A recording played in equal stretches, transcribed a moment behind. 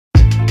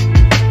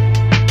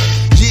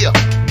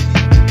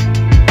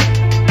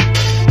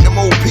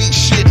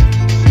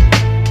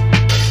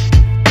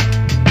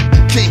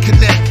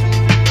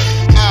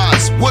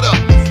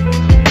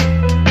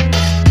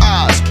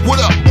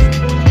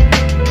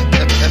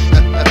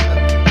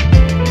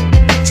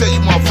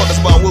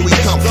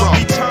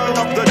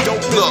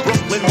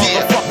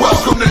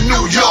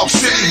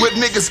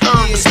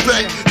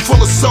respect.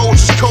 Full of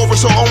soldiers, covert,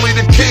 so only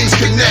the kings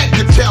connect.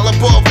 The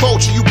caliber of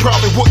vulture you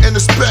probably wouldn't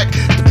expect.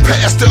 The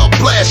pastor will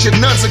blast your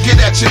nuns will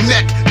get at your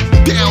neck.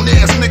 Down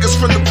ass niggas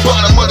from the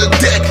bottom of the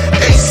deck.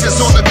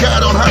 Aces on the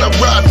guide on how to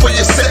ride for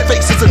your set.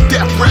 Faces of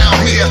death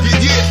round here.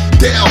 Yeah,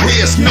 down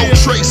here's no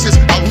traces.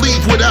 I'll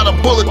leave without a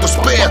bullet to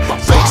spare.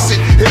 Face it,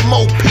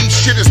 M.O.P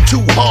shit is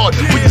too hard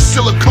for you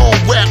silicone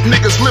rap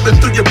niggas living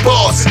through your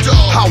bars.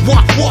 I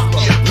walk,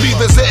 leave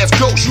his ass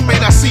ghost. You may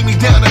not see me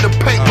down in the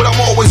paint, but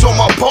I'm always on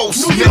my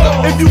post,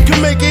 nigga. If you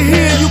can make it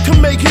here, you can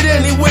make it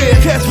anywhere.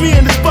 Catch me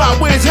in the spot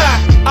where it's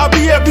hot, I'll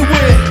be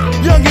everywhere.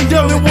 Young and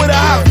dumb with a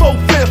hot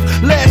 4/5.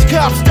 Last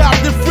cop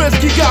stopped the frisk,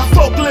 he got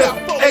forklift.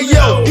 Hey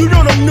yo, you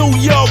know them New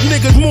York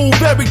niggas move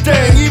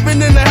everything.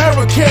 Even in the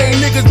hurricane,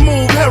 niggas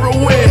move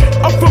heroin.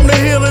 I'm from the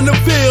hill in the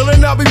field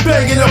and I'll be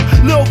banging them.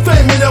 Lil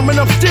Fame in them and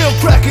I'm still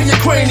cracking your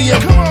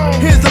cranium.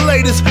 Here's the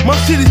latest, my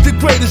city's the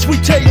greatest. We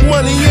take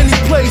money any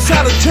place,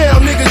 out of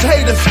town niggas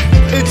hate us.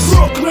 It's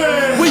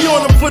Brooklyn, we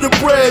on them for the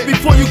bread.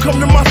 Before you come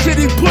to my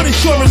city, put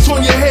insurance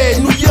on your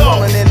head. New York,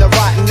 rolling in the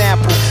rotten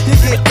apple, you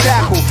get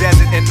tackled.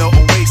 Desert in the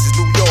oasis,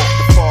 New York,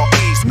 the Far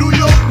East. New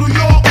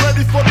York,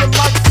 ready for the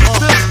lights.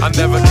 I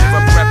never give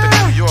up reppin'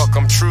 New York,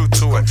 I'm true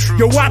to it.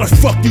 Yo, why the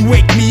fuck you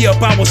wake me up?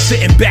 I was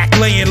sitting back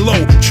laying low.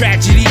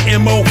 Tragedy,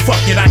 M.O.,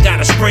 fuck it, I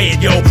gotta spray it,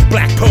 yo.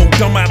 Black Poe,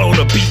 dumb out on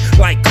the beat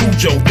like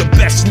Cujo. The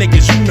best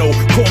niggas you know,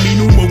 call me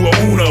numero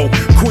uno.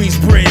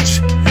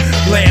 Queensbridge,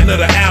 land of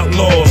the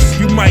outlaws.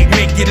 You might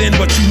make it in,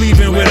 but you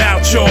leaving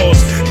without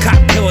yours. Cop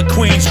killer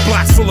queens,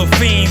 blocks full of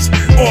fiends.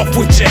 Off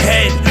with your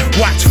head,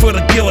 watch for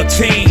the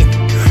guillotine.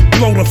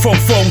 Blow the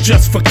fofo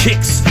just for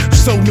kicks.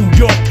 So New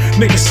York,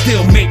 niggas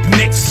still make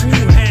nicks.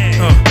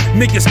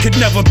 Niggas could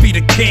never be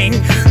the king.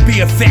 Be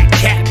a fat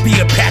cat, be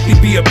a pappy,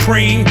 be a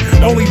preem.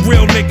 Only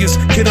real niggas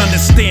can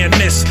understand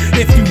this.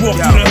 If you walk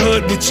through the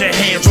hood with your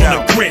hands on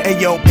the grip. Hey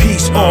yo,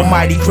 peace,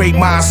 almighty great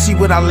minds. See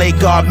what I lay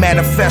guard,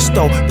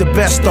 manifesto. The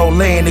best though,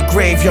 lay in the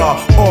graveyard.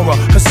 Aura,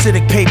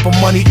 Hasidic paper,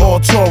 money, all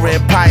Torah.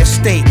 Empire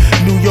State,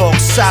 New York,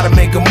 Sodom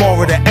and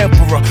Gomorrah. The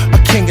emperor, a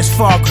king is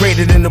far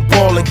greater than the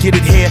baller. Get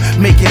it here,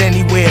 make it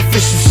anywhere.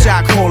 Official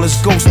shot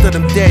callers, ghost of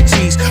them dead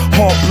G's.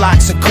 Haunt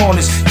blocks and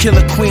corners,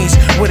 killer queens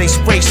where they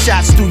spray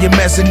shots through your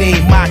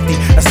mezzanine. Mahdi,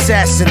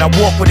 assassin, I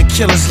walk with a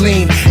killer's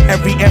lean.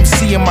 Every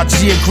MC in my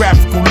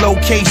geographical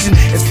location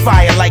is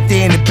fire like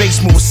they in the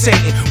basement with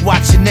Satan.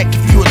 Watch your neck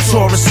if you a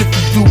Taurus. If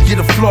you do get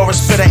a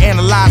florist, better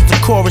analyze the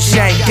chorus.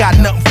 You ain't got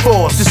nothing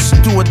for us. This is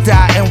do or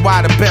die,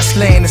 NY, the best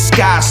lay in the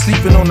sky.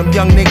 Sleeping on them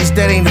young niggas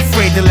that ain't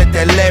afraid to let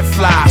that lead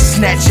fly.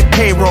 Snatch your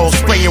payroll,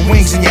 spray your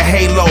wings in your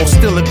halo.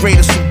 Still the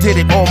greatest who did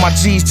it. All my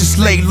G's just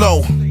lay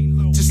low.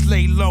 Just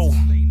lay low.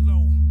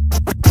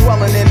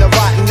 Dwelling in the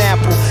rotten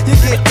apple, you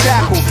get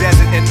tackled.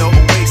 Desert in the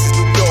oasis,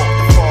 New York,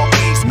 the Far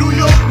East. New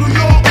York.